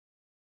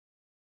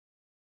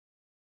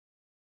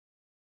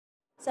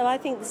So I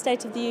think the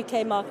state of the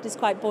UK market is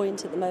quite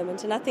buoyant at the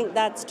moment, and I think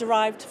that's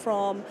derived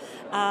from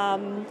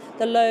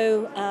the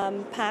low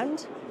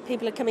pound.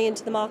 People are coming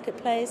into the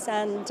marketplace,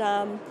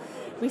 and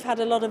we've had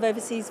a lot of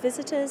overseas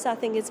visitors. I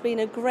think it's been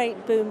a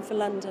great boom for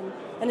London,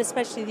 and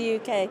especially the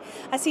UK.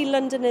 I see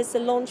London as the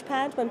launch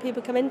pad. When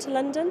people come into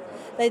London,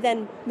 they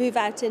then move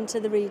out into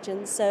the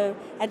regions, so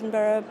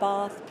Edinburgh,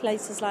 Bath,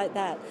 places like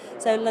that.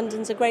 So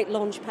London's a great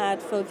launch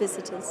pad for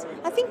visitors.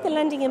 I think the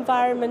lending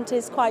environment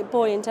is quite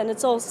buoyant, and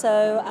it's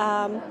also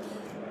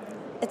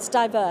it's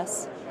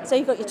diverse. So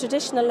you've got your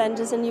traditional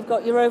lenders and you've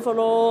got your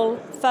overall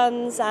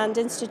funds and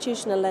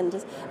institutional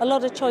lenders. A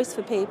lot of choice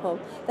for people.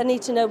 They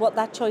need to know what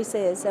that choice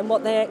is and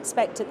what they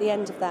expect at the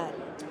end of that.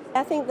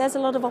 I think there's a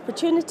lot of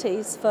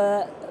opportunities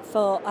for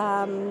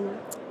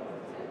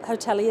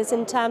hoteliers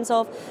in terms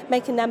of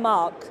making their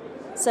mark.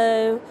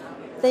 So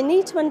they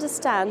need to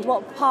understand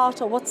what part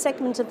or what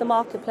segment of the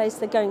marketplace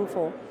they're going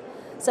for.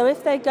 So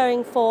if they're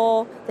going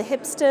for the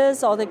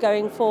hipsters or they're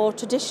going for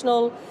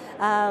traditional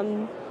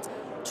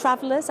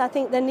travellers, I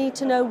think they need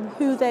to know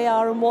who they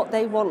are and what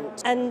they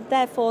want, and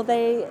therefore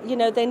they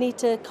need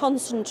to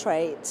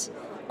concentrate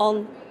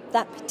on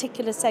that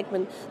particular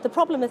segment. The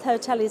problem with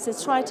hoteliers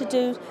is try to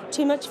do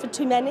too much for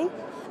too many.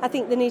 I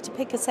think they need to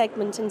pick a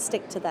segment and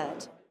stick to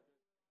that.